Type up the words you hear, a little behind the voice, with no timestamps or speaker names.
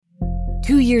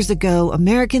2 years ago,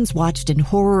 Americans watched in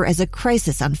horror as a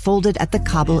crisis unfolded at the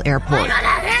Kabul airport.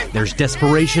 There's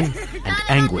desperation and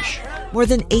anguish. More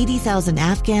than 80,000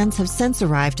 Afghans have since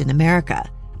arrived in America,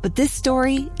 but this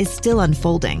story is still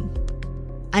unfolding.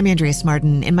 I'm Andrea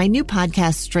Martin. In my new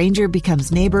podcast, Stranger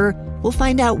Becomes Neighbor, we'll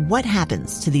find out what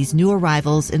happens to these new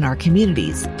arrivals in our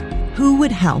communities. Who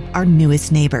would help our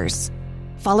newest neighbors?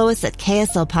 Follow us at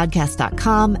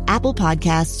kslpodcast.com, Apple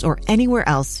Podcasts, or anywhere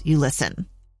else you listen.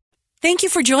 Thank you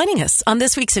for joining us on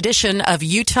this week's edition of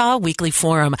Utah Weekly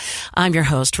Forum. I'm your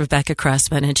host, Rebecca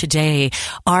Cressman, and today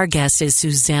our guest is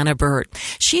Susanna Burt.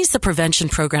 She's the Prevention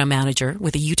Program Manager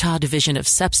with the Utah Division of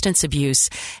Substance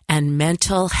Abuse and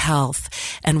Mental Health,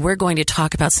 and we're going to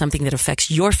talk about something that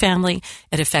affects your family,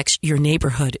 it affects your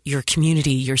neighborhood, your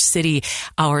community, your city,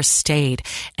 our state,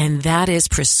 and that is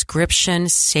prescription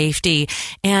safety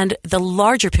and the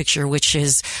larger picture, which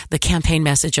is the campaign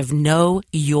message of Know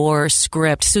Your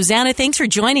Script. Susanna, thanks for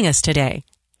joining us today.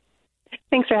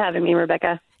 Thanks for having me,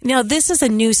 Rebecca. Now, this is a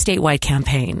new statewide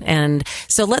campaign, and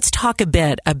so let's talk a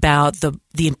bit about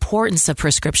the importance of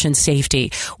prescription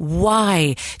safety.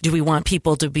 Why do we want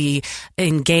people to be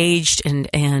engaged and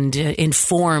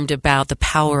informed about the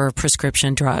power of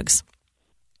prescription drugs?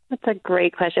 That's a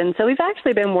great question. So we've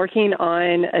actually been working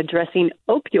on addressing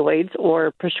opioids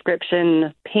or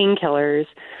prescription painkillers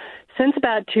since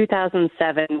about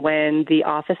 2007, when the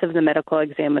Office of the Medical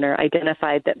Examiner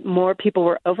identified that more people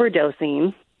were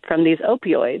overdosing from these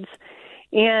opioids.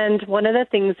 And one of the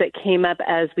things that came up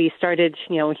as we started,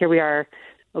 here we are,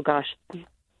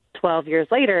 12 years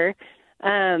later,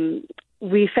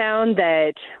 we found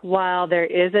that while there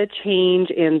is a change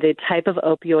in the type of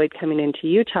opioid coming into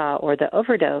Utah or the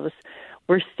overdose,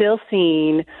 we're still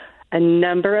seeing a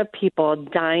number of people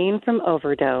dying from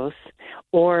overdose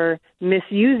or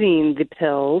misusing the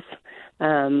pills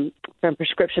from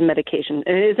prescription medication.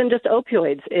 And it isn't just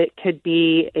opioids. It could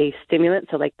be a stimulant,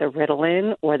 so like the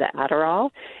Ritalin or the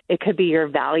Adderall. It could be your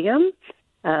Valium.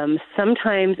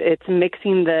 Sometimes it's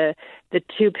mixing the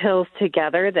two pills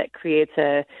together that creates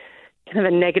a kind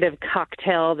of a negative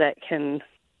cocktail that can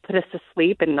put us to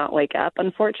sleep and not wake up,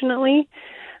 unfortunately.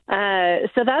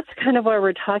 So that's kind of why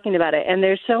we're talking about it. And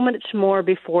there's so much more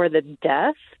before the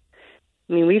death.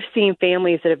 I mean, we've seen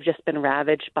families that have just been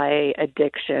ravaged by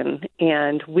addiction,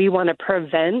 and we want to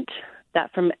prevent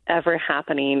that from ever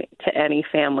happening to any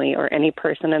family or any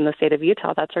person in the state of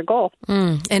Utah. That's our goal.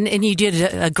 And you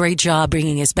did a great job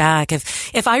bringing us back.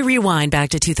 If I rewind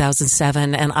back to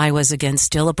 2007, and I was, again,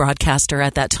 still a broadcaster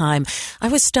at that time, I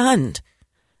was stunned.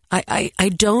 I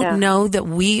don't know that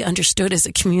we understood as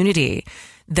a community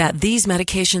that these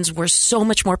medications were so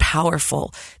much more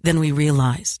powerful than we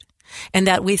realized. And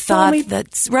that we thought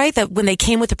that when they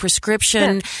came with a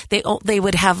prescription, they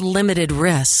would have limited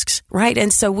risks, right?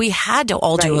 And so we had to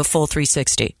all do a full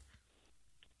 360.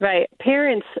 Right.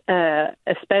 Parents,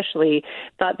 especially,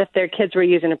 thought that their kids were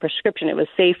using a prescription, it was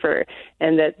safer,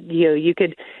 and that you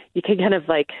could kind of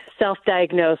like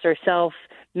self-diagnose or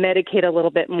self-medicate a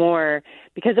little bit more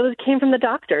because it came from the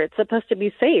doctor. It's supposed to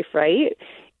be safe, right?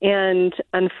 And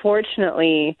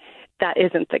unfortunately, that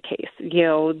isn't the case.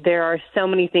 There are so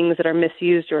many things that are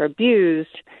misused or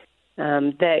abused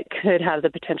that could have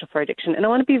the potential for addiction. And I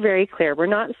want to be very clear. We're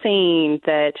not saying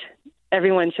that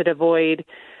everyone should avoid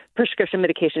prescription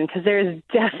medication, because there is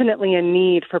definitely a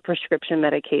need for prescription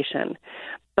medication.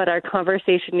 But our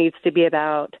conversation needs to be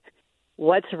about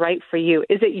what's right for you.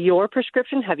 Is it your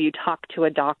prescription? Have you talked to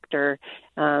a doctor?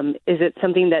 Is it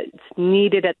something that's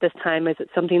needed at this time? Is it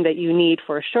something that you need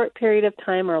for a short period of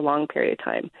time or a long period of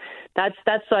time? That's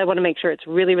so I want to make sure it's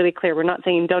really, really clear. We're not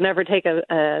saying don't ever take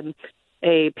a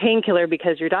painkiller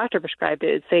because your doctor prescribed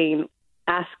it. It's saying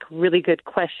ask really good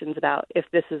questions about if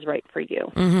this is right for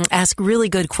you. Mm-hmm. Ask really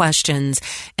good questions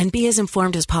and be as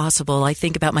informed as possible. I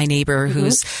think about my neighbor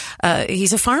who's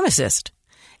he's a pharmacist.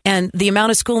 And the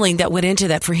amount of schooling that went into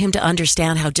that for him to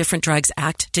understand how different drugs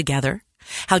act together,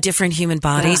 how different human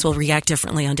bodies will react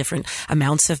differently on different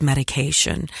amounts of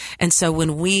medication. And so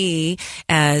when we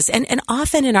and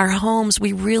often in our homes,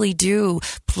 we really do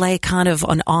play kind of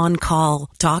an on-call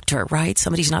doctor, right?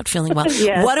 Somebody's not feeling well.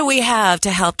 Yes. What do we have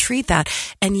to help treat that?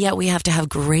 And yet we have to have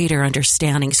greater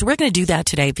understanding. So we're going to do that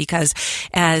today because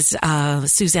as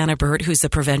Susanna Burt, who's the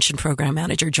Prevention Program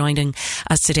Manager joining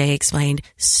us today, explained,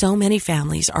 so many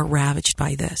families are ravaged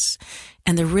by this.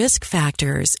 And the risk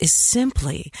factors is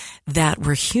simply that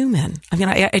we're human. I mean,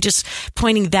 I just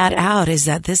pointing that out is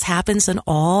that this happens in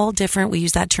all different, we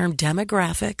use that term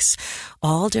demographics,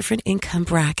 all different income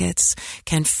brackets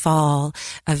can fall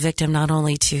a victim not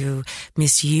only to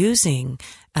misusing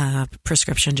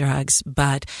prescription drugs,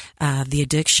 but the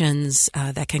addictions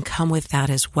that can come with that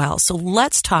as well. So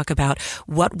let's talk about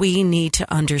what we need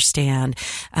to understand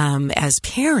as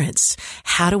parents.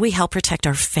 How do we help protect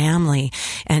our family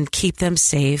and keep them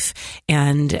safe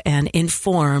and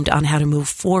informed on how to move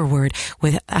forward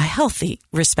with a healthy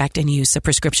respect and use of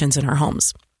prescriptions in our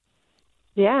homes?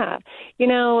 Yeah.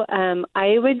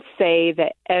 I would say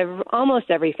that almost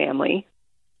every family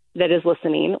that is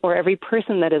listening, or every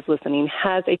person that is listening,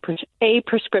 has a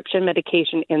prescription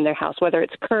medication in their house, whether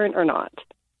it's current or not.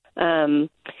 And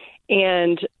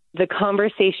the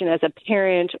conversation as a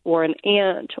parent or an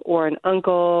aunt or an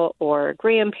uncle or a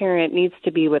grandparent needs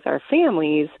to be with our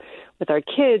families, with our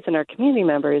kids and our community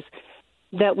members,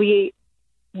 that we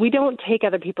don't take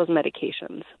other people's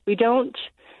medications. We don't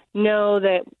know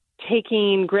that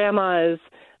taking grandma's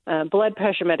blood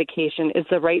pressure medication is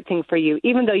the right thing for you,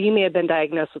 even though you may have been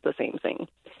diagnosed with the same thing.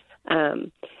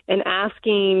 And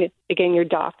asking, again, your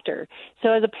doctor.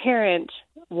 So as a parent,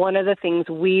 one of the things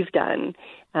we've done,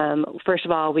 first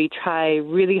of all, we try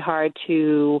really hard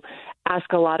to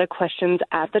ask a lot of questions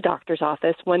at the doctor's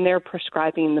office when they're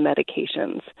prescribing the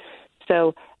medications.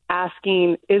 So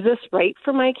asking, is this right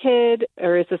for my kid,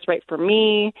 or is this right for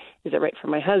me? Is it right for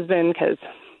my husband? Because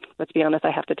let's be honest, I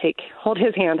have to hold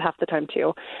his hand half the time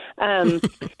too.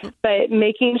 But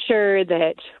making sure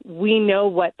that we know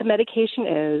what the medication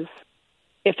is,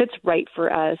 if it's right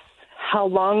for us, how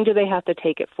long do they have to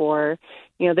take it for?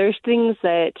 There's things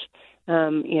that,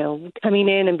 coming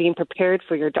in and being prepared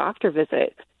for your doctor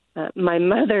visit. My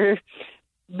mother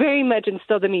very much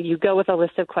instilled in me, you go with a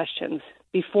list of questions.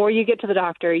 Before you get to the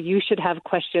doctor, you should have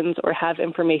questions or have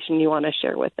information you want to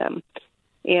share with them.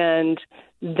 And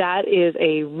that is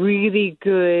a really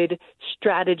good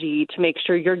strategy to make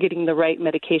sure you're getting the right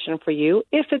medication for you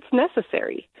if it's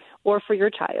necessary, or for your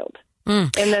child.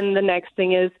 And then the next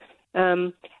thing is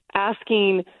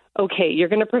asking, okay, you're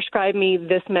going to prescribe me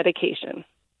this medication.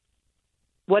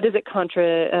 What does it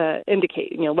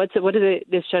contraindicate? What is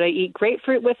it? Should I eat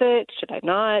grapefruit with it? Should I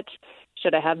not?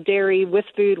 Should I have dairy with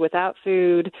food, without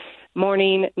food,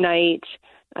 morning, night?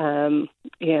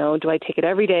 Do I take it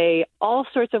every day? All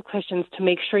sorts of questions to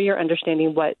make sure you're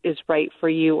understanding what is right for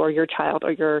you or your child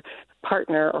or your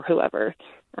partner or whoever.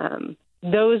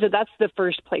 That's the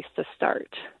first place to start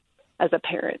as a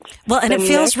parent. Well, and it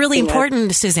feels really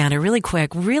important, Susanna, really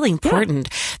quick, really important,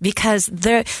 because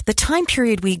the time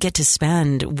period we get to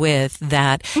spend with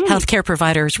that healthcare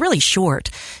provider is really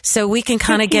short. So we can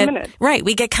kind of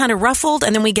we get kind of ruffled,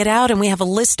 and then we get out and we have a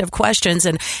list of questions.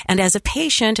 And as a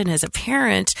patient and as a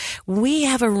parent, we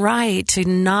have a right to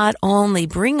not only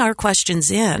bring our questions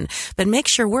in, but make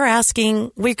sure we're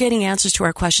getting answers to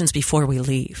our questions before we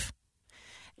leave.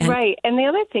 Right. And the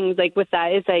other thing with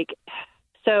that is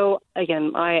so,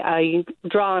 again, I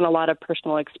draw on a lot of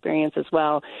personal experience as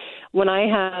well. When I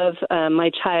have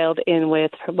my child in with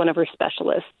one of her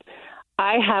specialists,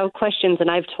 I have questions,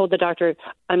 and I've told the doctor,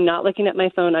 I'm not looking at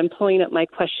my phone. I'm pulling up my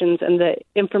questions and the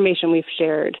information we've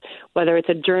shared, whether it's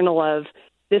a journal of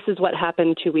this is what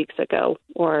happened 2 weeks ago,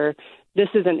 or this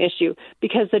is an issue,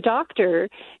 because the doctor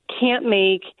can't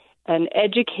make an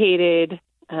educated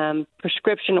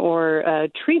prescription or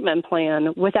treatment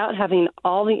plan without having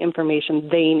all the information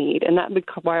they need. And that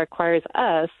requires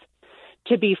us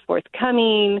to be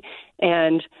forthcoming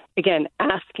and, again,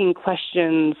 asking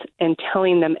questions and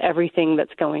telling them everything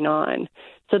that's going on.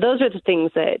 So those are the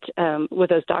things that with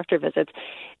those doctor visits.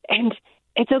 And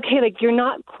it's okay. You're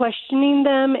not questioning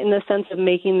them in the sense of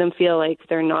making them feel like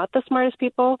they're not the smartest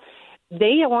people.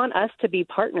 They want us to be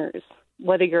partners,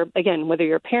 whether you're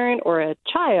a parent or a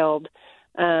child.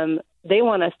 They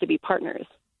want us to be partners.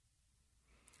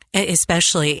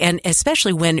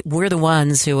 Especially when we're the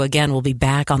ones who, again, will be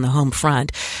back on the home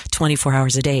front 24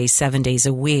 hours a day, 7 days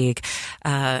a week,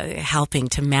 helping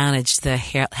to manage the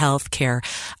health care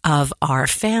of our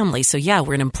family. So, yeah,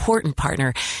 we're an important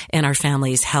partner in our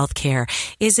family's health care.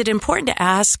 Is it important to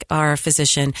ask our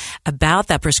physician about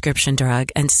that prescription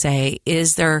drug and say,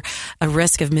 is there a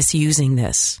risk of misusing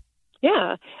this?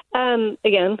 Yeah.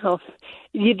 Again,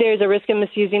 there's a risk of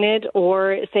misusing it,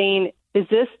 or saying, is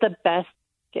this the best?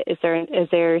 Is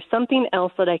there something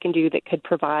else that I can do that could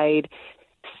provide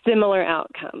similar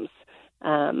outcomes?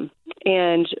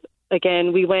 And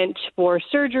again, we went for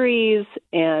surgeries,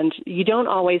 and you don't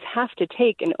always have to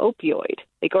take an opioid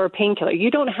or a painkiller.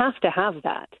 You don't have to have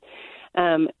that.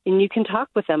 And you can talk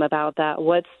with them about that.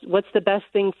 What's the best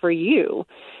thing for you?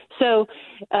 So,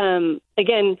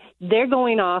 again, they're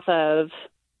going off of,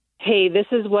 hey, this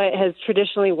is what has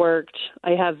traditionally worked.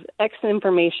 I have X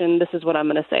information. This is what I'm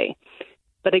going to say.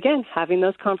 But again, having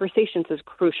those conversations is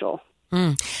crucial.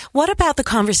 What about the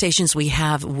conversations we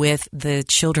have with the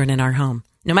children in our home,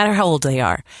 no matter how old they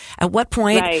are? At what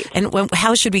point and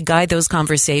how should we guide those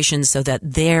conversations so that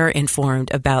they're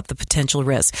informed about the potential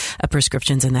risk of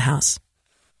prescriptions in the house?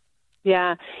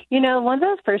 Yeah. One of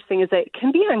those first things is that it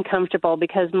can be uncomfortable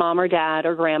because mom or dad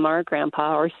or grandma or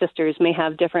grandpa or sisters may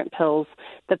have different pills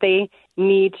that they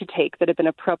need to take that have been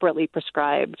appropriately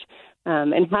prescribed.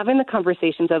 And having the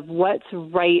conversations of what's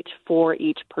right for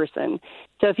each person.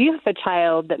 So if you have a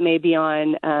child that may be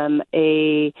on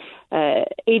a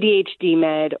ADHD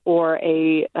med or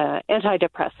a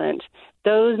antidepressant,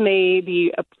 those may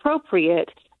be appropriate,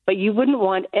 but you wouldn't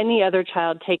want any other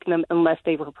child taking them unless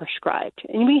they were prescribed.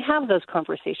 And we have those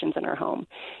conversations in our home.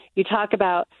 You talk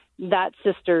about that's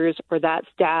sister's or that's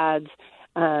dad's,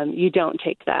 you don't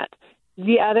take that.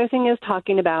 The other thing is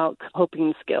talking about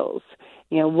coping skills.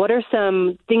 What are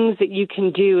some things that you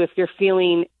can do if you're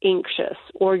feeling anxious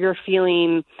or you're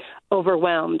feeling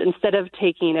overwhelmed instead of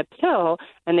taking a pill?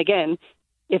 And again,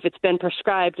 if it's been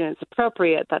prescribed and it's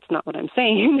appropriate, that's not what I'm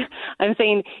saying. I'm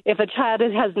saying if a child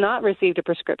has not received a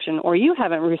prescription or you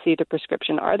haven't received a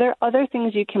prescription, are there other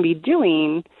things you can be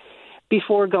doing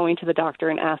before going to the doctor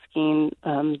and asking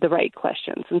the right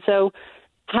questions? And so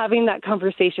having that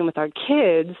conversation with our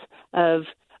kids of,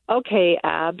 okay,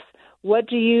 Abs, what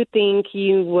do you think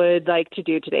you would like to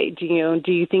do today? Do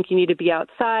you think you need to be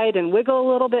outside and wiggle a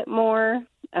little bit more?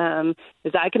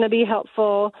 Is that going to be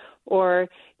helpful? Or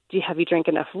have you drank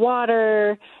enough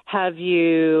water? Have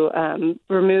you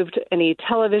removed any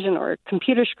television or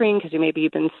computer screen? Because maybe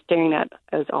you've been staring at,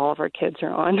 as all of our kids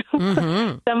are on,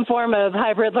 some form of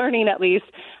hybrid learning at least.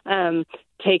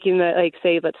 Taking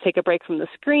let's take a break from the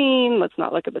screen. Let's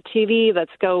not look at the TV.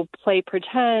 Let's go play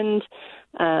pretend.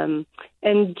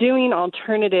 And doing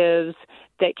alternatives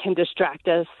that can distract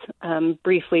us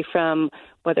briefly from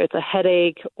whether it's a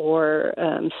headache or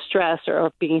stress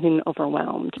or being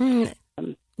overwhelmed.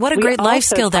 What a great life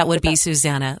skill that would be,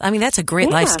 Susanna. I mean, that's a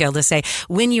great life skill to say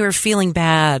when you're feeling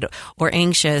bad or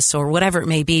anxious or whatever it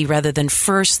may be, rather than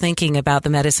first thinking about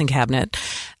the medicine cabinet,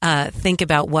 think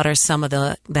about what are some of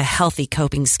the healthy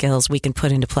coping skills we can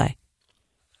put into play.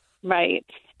 Right.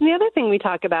 And the other thing we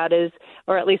talk about is,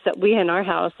 or at least that we in our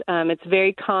house, it's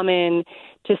very common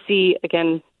to see,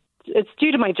 again, it's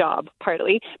due to my job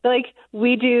partly, but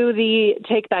we do the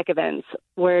take back events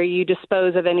where you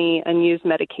dispose of any unused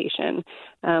medication.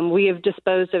 We have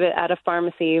disposed of it at a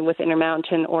pharmacy with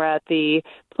Intermountain or at the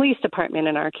police department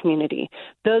in our community.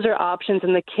 Those are options,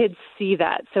 and the kids see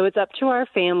that. So it's up to our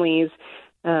families,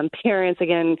 parents,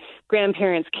 again,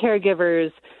 grandparents,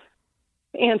 caregivers,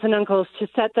 aunts and uncles to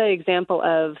set the example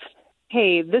of,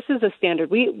 hey, this is a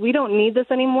standard. We don't need this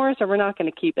anymore, so we're not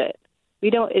going to keep it.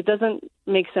 It doesn't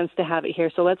make sense to have it here,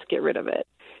 so let's get rid of it.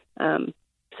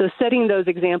 So setting those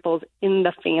examples in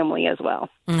the family as well.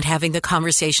 And having the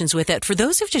conversations with it. For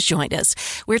those who've just joined us,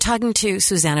 we're talking to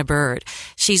Susanna Bird.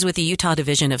 She's with the Utah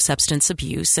Division of Substance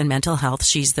Abuse and Mental Health.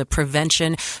 She's the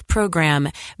prevention program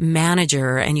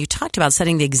manager. And you talked about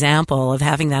setting the example of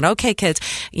having that, okay, kids,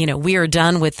 we are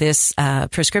done with this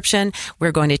prescription.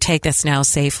 We're going to take this now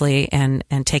safely and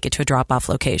take it to a drop-off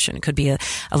location. It could be a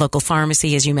local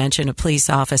pharmacy, as you mentioned, a police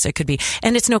office. It could be,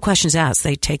 and it's no questions asked.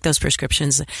 They take those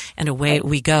prescriptions and away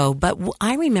we go. But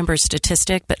I remember a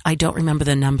statistic, but I don't remember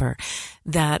the number,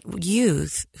 that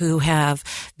youth who have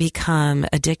become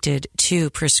addicted to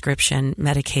prescription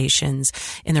medications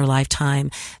in their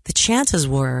lifetime, the chances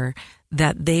were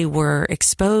that they were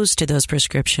exposed to those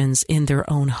prescriptions in their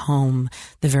own home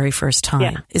the very first time.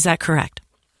 Yeah. Is that correct?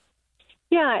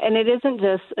 Yeah, and it isn't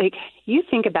just you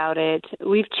think about it,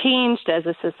 we've changed as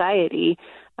a society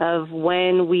of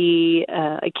when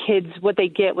kids, what they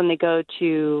get when they go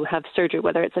to have surgery,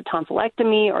 whether it's a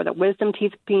tonsillectomy or the wisdom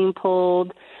teeth being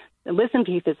pulled. The wisdom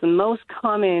teeth is the most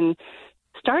common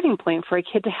starting point for a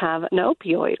kid to have an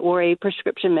opioid or a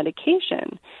prescription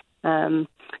medication,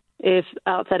 if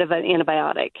outside of an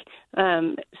antibiotic.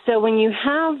 So when you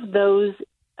have those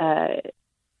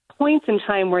points in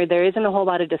time where there isn't a whole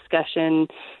lot of discussion,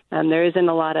 there isn't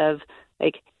a lot of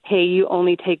hey, you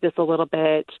only take this a little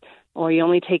bit, or you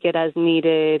only take it as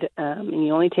needed, and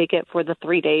you only take it for the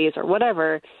 3 days or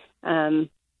whatever.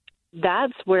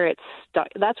 That's where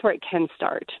that's where it can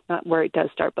start, not where it does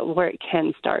start, but where it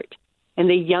can start. And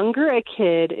the younger a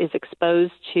kid is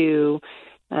exposed to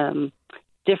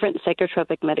different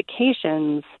psychotropic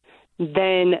medications,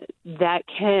 then that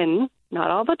can,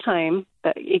 not all the time,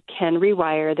 but it can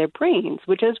rewire their brains,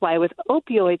 which is why with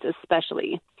opioids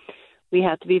especially, we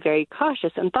have to be very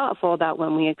cautious and thoughtful about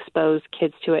when we expose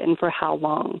kids to it and for how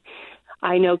long.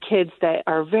 I know kids that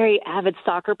are very avid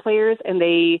soccer players, and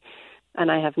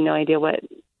I have no idea what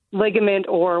ligament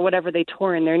or whatever they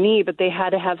tore in their knee, but they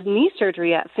had to have knee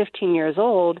surgery at 15 years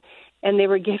old, and they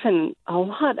were given a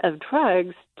lot of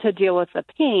drugs to deal with the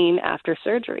pain after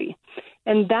surgery.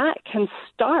 And that can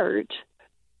start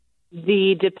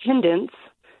the dependence,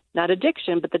 not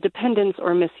addiction, but the dependence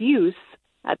or misuse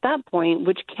at that point,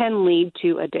 which can lead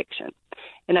to addiction.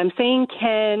 And I'm saying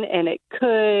can, and it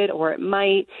could, or it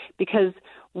might, because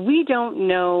we don't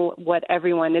know what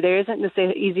everyone, there isn't this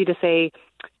easy to say,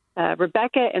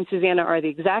 Rebecca and Susanna are the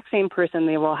exact same person.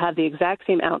 They will have the exact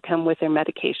same outcome with their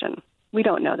medication. We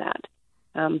don't know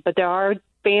that. But there are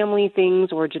family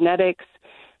things or genetics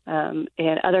and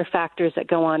other factors that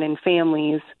go on in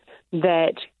families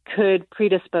that could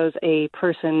predispose a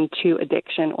person to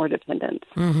addiction or dependence.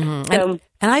 Mm-hmm. So,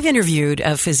 and I've interviewed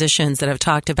physicians that have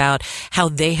talked about how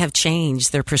they have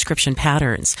changed their prescription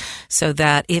patterns so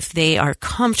that if they are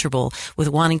comfortable with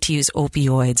wanting to use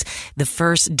opioids the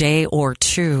first day or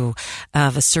two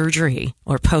of a surgery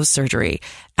or post-surgery,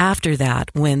 after that,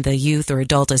 when the youth or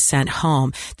adult is sent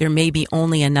home, there may be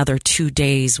only another 2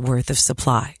 days worth of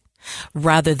supply.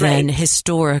 Rather than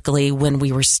historically when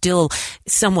we were still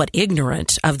somewhat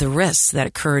ignorant of the risks that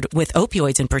occurred with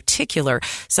opioids in particular.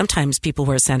 Sometimes people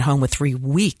were sent home with 3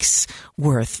 weeks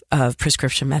worth of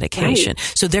prescription medication.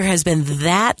 Right. So there has been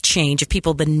that change. If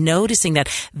people have been noticing that,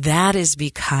 that is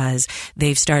because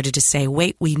they've started to say,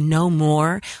 wait, we know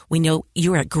more. We know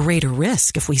you're at greater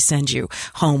risk if we send you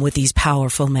home with these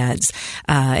powerful meds.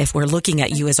 If we're looking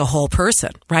at you as a whole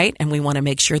person, right? And we want to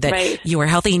make sure that you are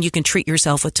healthy and you can treat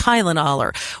yourself with Tylenol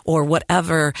or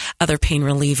whatever other pain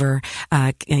reliever,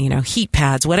 heat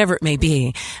pads, whatever it may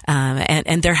be.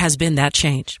 And there has been that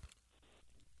change.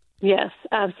 Yes,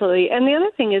 absolutely. And the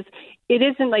other thing is, it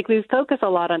isn't like we focus a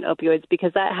lot on opioids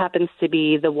because that happens to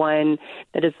be the one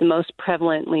that is the most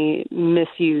prevalently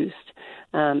misused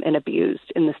and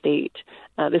abused in the state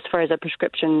as far as a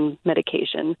prescription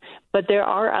medication. But there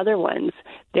are other ones.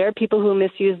 There are people who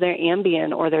misuse their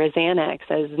Ambien or their Xanax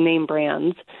as name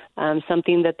brands,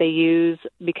 something that they use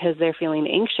because they're feeling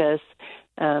anxious,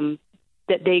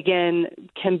 that they, again,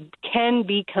 can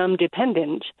become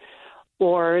dependent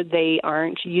or they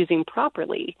aren't using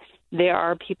properly. There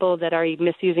are people that are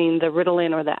misusing the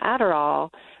Ritalin or the Adderall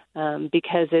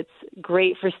because it's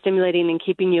great for stimulating and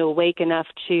keeping you awake enough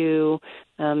to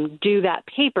do that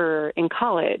paper in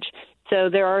college. So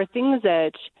there are things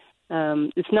that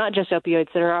it's not just opioids.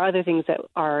 There are other things that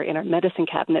are in our medicine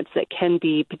cabinets that can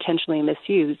be potentially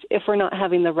misused if we're not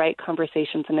having the right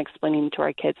conversations and explaining to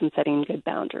our kids and setting good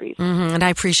boundaries. Mm-hmm. And I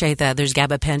appreciate that. There's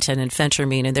gabapentin and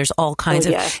phentermine, and there's all kinds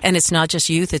of, and it's not just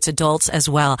youth, it's adults as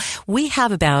well. We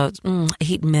have about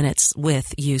 8 minutes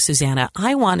with you, Susanna.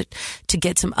 I wanted to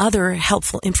get some other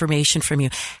helpful information from you.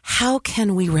 How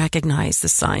can we recognize the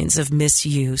signs of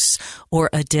misuse or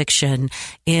addiction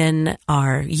in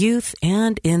our youth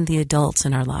and in the adults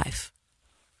in our life?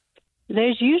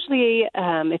 There's usually,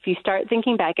 if you start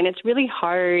thinking back, and it's really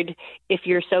hard if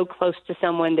you're so close to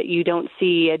someone that you don't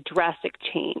see a drastic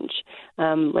change,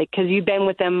 because you've been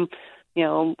with them,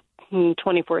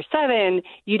 24/7,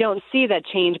 you don't see that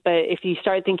change. But if you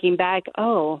start thinking back,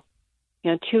 2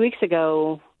 weeks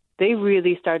ago, they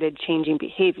really started changing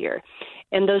behavior.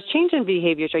 And those changing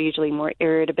behaviors are usually more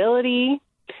irritability,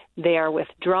 they are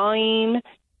withdrawing,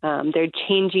 they're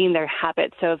changing their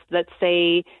habits. So if, let's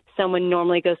say, someone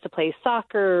normally goes to play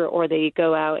soccer or they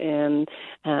go out and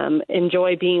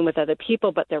enjoy being with other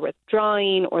people, but they're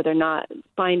withdrawing or they're not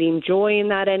finding joy in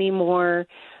that anymore,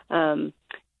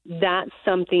 that's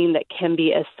something that can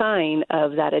be a sign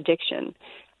of that addiction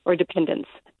or dependence.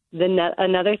 Then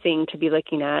another thing to be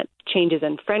looking at, changes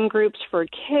in friend groups for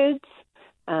kids,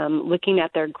 looking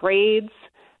at their grades.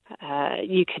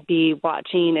 You could be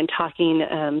watching and talking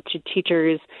to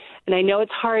teachers. And I know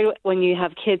it's hard when you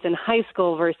have kids in high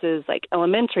school versus like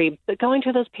elementary, but going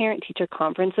to those parent-teacher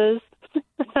conferences,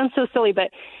 that sounds so silly,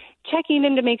 but checking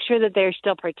in to make sure that they're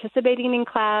still participating in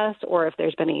class or if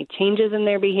there's been any changes in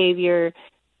their behavior.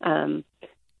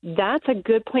 That's a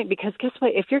good point because guess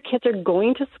what? If your kids are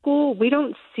going to school, we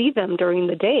don't see them during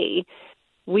the day.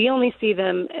 We only see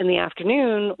them in the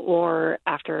afternoon or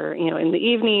after, in the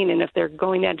evening. And if they're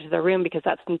going out to their room because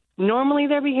that's normally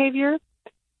their behavior,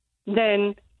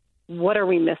 then what are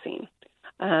we missing?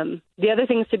 The other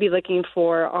things to be looking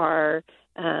for are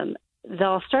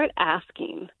they'll start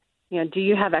asking, do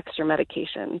you have extra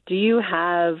medication? Do you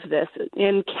have this?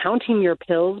 And counting your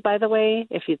pills, by the way,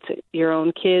 if it's your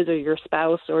own kids or your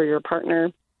spouse or your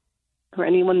partner or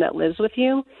anyone that lives with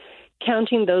you,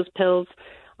 counting those pills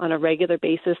on a regular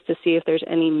basis to see if there's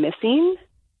any missing,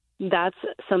 that's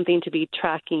something to be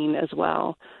tracking as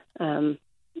well. And then the other thing to be looking for are they'll start asking, do you have extra medication? Do you have this? And counting your pills, by the way, if it's your own kids or your spouse or your partner or anyone that lives with you, counting those pills on a regular basis to see if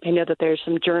there's any missing, that's something to be tracking as well. I know that there's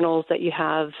some journals that you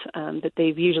have that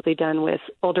they've usually done with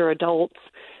older adults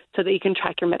so that you can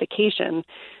track your medication.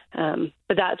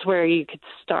 But that's where you could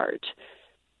start.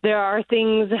 There are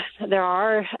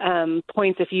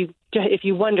points if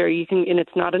you wonder, you can, and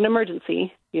it's not an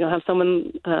emergency. You don't have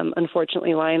someone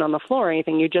unfortunately lying on the floor or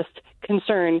anything. You're just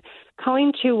concerned.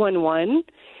 Calling 211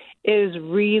 is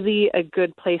really a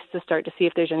good place to start to see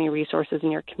if there's any resources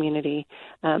in your community.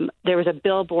 There was a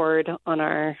billboard on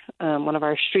our one of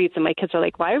our streets, and my kids are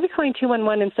like, "Why are we calling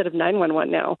 211 instead of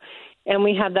 911 now?" And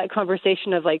we had that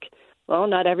conversation of like, well,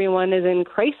 not everyone is in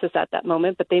crisis at that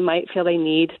moment, but they might feel they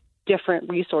need different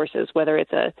resources, whether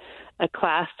it's a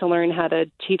class to learn how to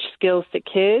teach skills to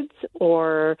kids,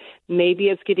 or maybe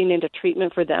it's getting into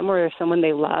treatment for them or someone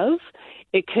they love.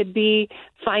 It could be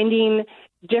finding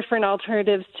different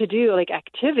alternatives to do, like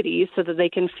activities, so that they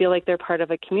can feel like they're part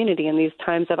of a community in these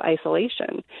times of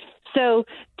isolation. So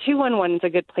 211 is a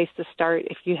good place to start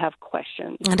if you have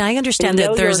questions. And I understand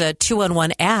that there's a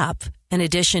 211 app in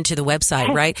addition to the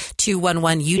website, right?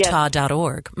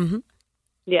 211utah.org. Yes. Mm-hmm.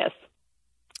 Yes.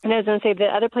 And I was going to say the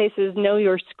other place is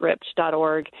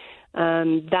knowyourscript.org.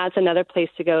 That's another place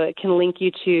to go. It can link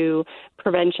you to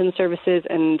prevention services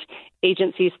and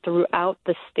agencies throughout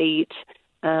the state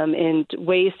and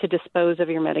ways to dispose of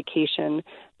your medication.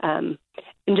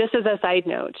 And just as a side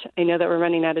note, I know that we're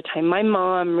running out of time. My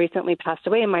mom recently passed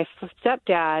away, and my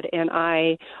stepdad and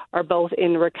I are both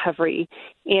in recovery.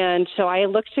 And so I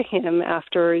looked to him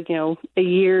after,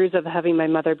 years of having my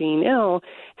mother being ill,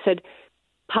 said,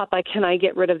 "Papa, can I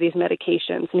get rid of these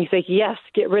medications?" And he said, "Yes,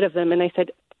 get rid of them." And I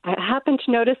said, "I happen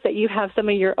to notice that you have some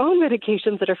of your own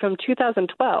medications that are from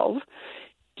 2012.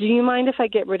 Do you mind if I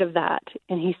get rid of that?"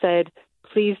 And he said,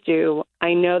 "Please do.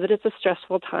 I know that it's a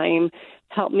stressful time.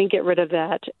 Help me get rid of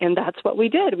that." And that's what we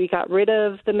did. We got rid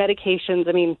of the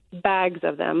medications, bags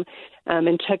of them,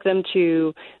 and took them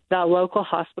to the local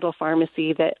hospital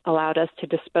pharmacy that allowed us to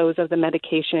dispose of the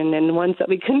medication. And ones that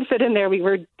we couldn't fit in there, we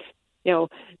were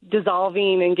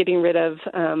dissolving and getting rid of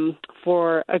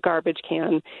for a garbage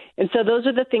can. And so those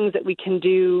are the things that we can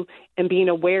do, and being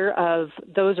aware of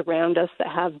those around us that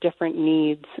have different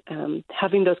needs,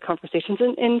 having those conversations.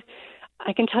 And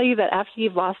I can tell you that after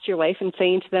you've lost your life and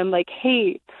saying to them, like,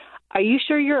 "Hey, are you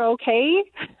sure you're okay?"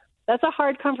 That's a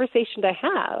hard conversation to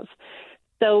have.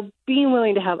 So being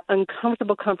willing to have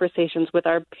uncomfortable conversations with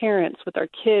our parents, with our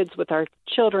kids, with our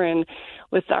children,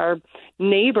 with our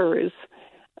neighbors,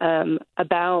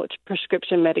 about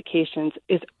prescription medications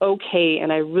is okay.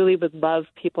 And I really would love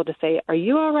people to say, "Are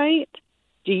you all right?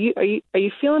 Are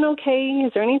you feeling okay?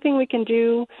 Is there anything we can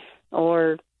do?"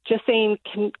 Or just saying,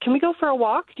 can we go for a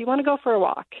walk? Do you want to go for a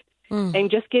walk? And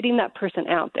just getting that person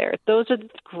out there. Those are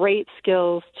great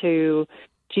skills to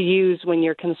use when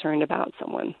you're concerned about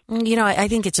someone. I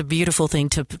think it's a beautiful thing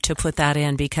to put that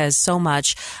in, because so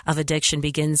much of addiction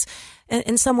begins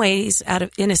in some ways out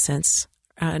of innocence,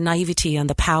 naivety, and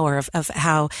the power of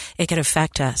how it could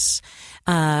affect us.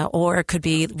 Or it could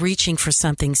be reaching for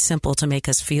something simple to make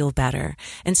us feel better.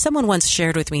 And someone once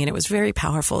shared with me, and it was very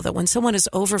powerful, that when someone is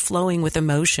overflowing with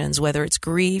emotions, whether it's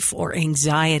grief or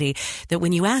anxiety, that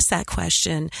when you ask that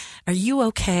question, "Are you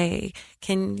okay?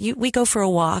 We go for a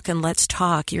walk and let's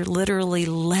talk," you're literally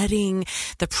letting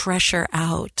the pressure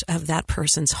out of that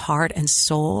person's heart and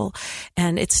soul.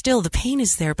 And it's still, the pain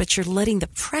is there, but you're letting the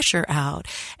pressure out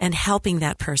and helping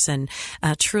that person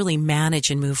truly manage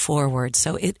and move forward.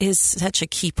 So it is such a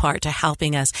key part to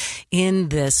helping us in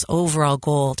this overall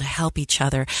goal to help each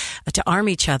other, to arm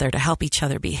each other, to help each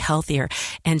other be healthier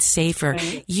and safer.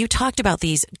 Right. You talked about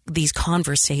these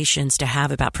conversations to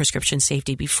have about prescription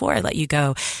safety. Before I let you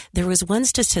go, there was one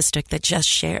statistic that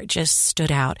just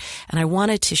stood out, and I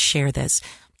wanted to share this.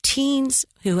 Teens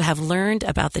who have learned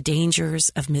about the dangers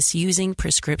of misusing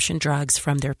prescription drugs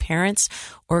from their parents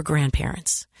or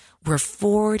grandparents were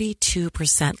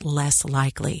 42% less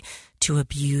likely to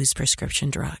abuse prescription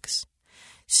drugs.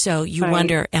 So you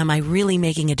wonder, am I really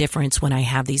making a difference when I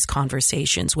have these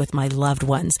conversations with my loved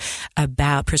ones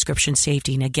about prescription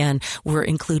safety? And again, we're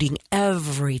including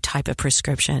every type of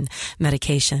prescription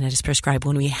medication that is prescribed.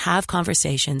 When we have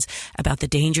conversations about the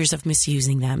dangers of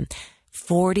misusing them,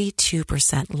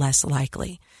 42% less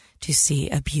likely to see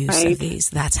abuse of these.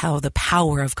 That's how the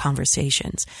power of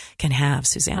conversations can have,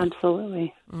 Suzanne.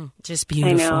 Absolutely. Just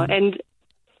beautiful. I know. And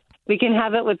we can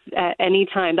have it at any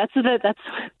time. That's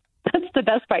the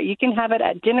best part. You can have it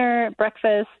at dinner,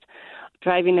 breakfast,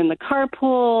 driving in the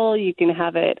carpool. You can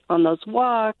have it on those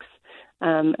walks.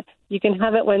 You can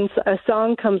have it when a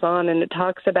song comes on and it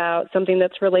talks about something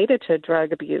that's related to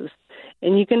drug abuse.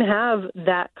 And you can have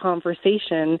that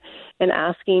conversation and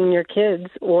asking your kids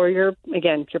or your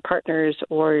partners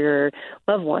or your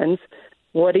loved ones,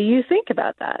 what do you think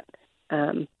about that?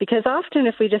 Because often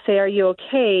if we just say, are you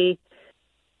okay?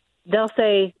 They'll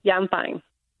say, yeah, I'm fine.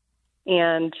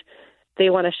 And they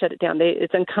want to shut it down.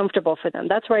 It's uncomfortable for them.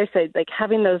 That's why I say, like,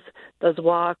 having those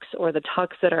walks or the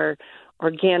talks that are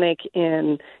organic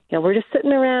and, we're just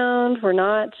sitting around. We're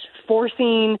not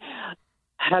forcing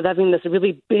having this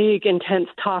really big, intense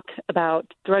talk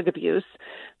about drug abuse,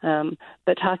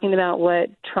 but talking about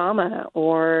what trauma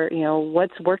or,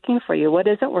 what's working for you, what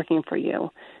isn't working for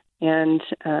you. And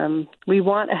we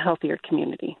want a healthier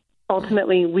community.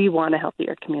 Ultimately, we want a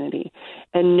healthier community.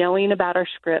 And knowing about our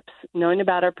scripts, knowing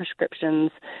about our prescriptions,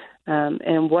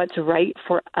 and what's right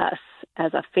for us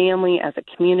as a family, as a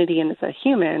community, and as a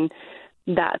human,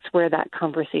 that's where that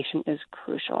conversation is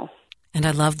crucial. And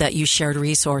I love that you shared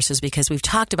resources because we've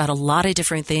talked about a lot of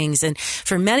different things. And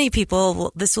for many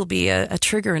people, this will be a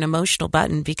trigger, an emotional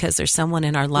button because there's someone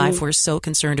in our life we're so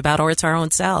concerned about, or it's our own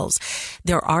selves.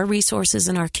 There are resources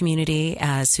in our community.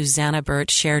 As Susanna Burt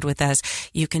shared with us,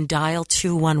 you can dial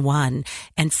 211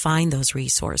 and find those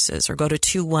resources or go to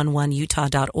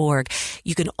 211utah.org.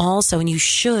 You can also, and you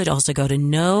should also go to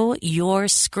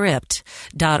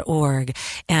knowyourscript.org.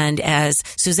 And as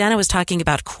Susanna was talking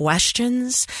about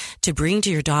questions to bring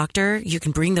to your doctor, you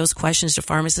can bring those questions to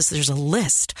pharmacists. There's a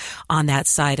list on that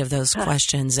side of those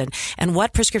questions and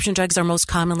what prescription drugs are most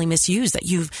commonly misused that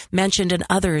you've mentioned and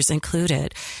others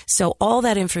included. So all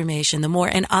that information, the more,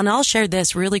 and I'll share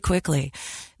this really quickly.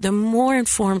 The more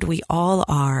informed we all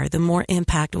are, the more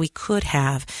impact we could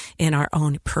have in our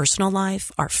own personal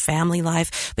life, our family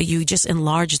life, but you just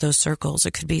enlarge those circles.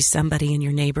 It could be somebody in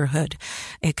your neighborhood.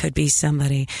 It could be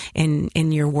somebody in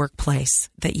your workplace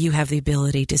that you have the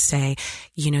ability to say,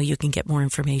 you can get more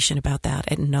information about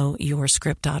that at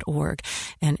knowyourscript.org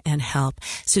and help.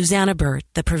 Susanna Burt,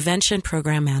 the Prevention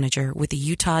Program Manager with the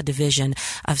Utah Division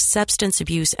of Substance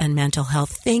Abuse and Mental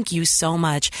Health. Thank you so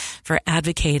much for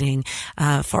advocating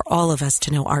for all of us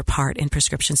to know our part in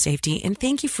prescription safety. And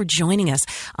thank you for joining us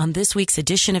on this week's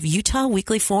edition of Utah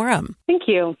Weekly Forum. Thank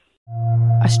you.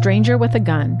 A stranger with a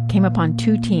gun came upon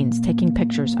two teens taking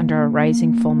pictures under a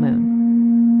rising full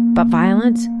moon. But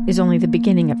violence is only the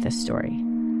beginning of this story.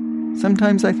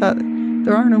 Sometimes I thought,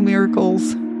 there are no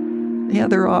miracles. Yeah,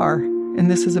 there are.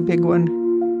 And this is a big one.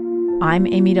 I'm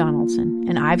Amy Donaldson,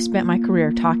 and I've spent my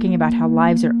career talking about how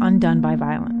lives are undone by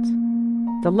violence.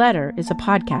 The Letter is a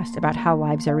podcast about how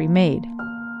lives are remade.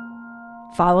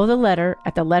 Follow The Letter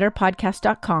at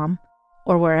theletterpodcast.com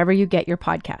or wherever you get your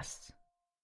podcasts.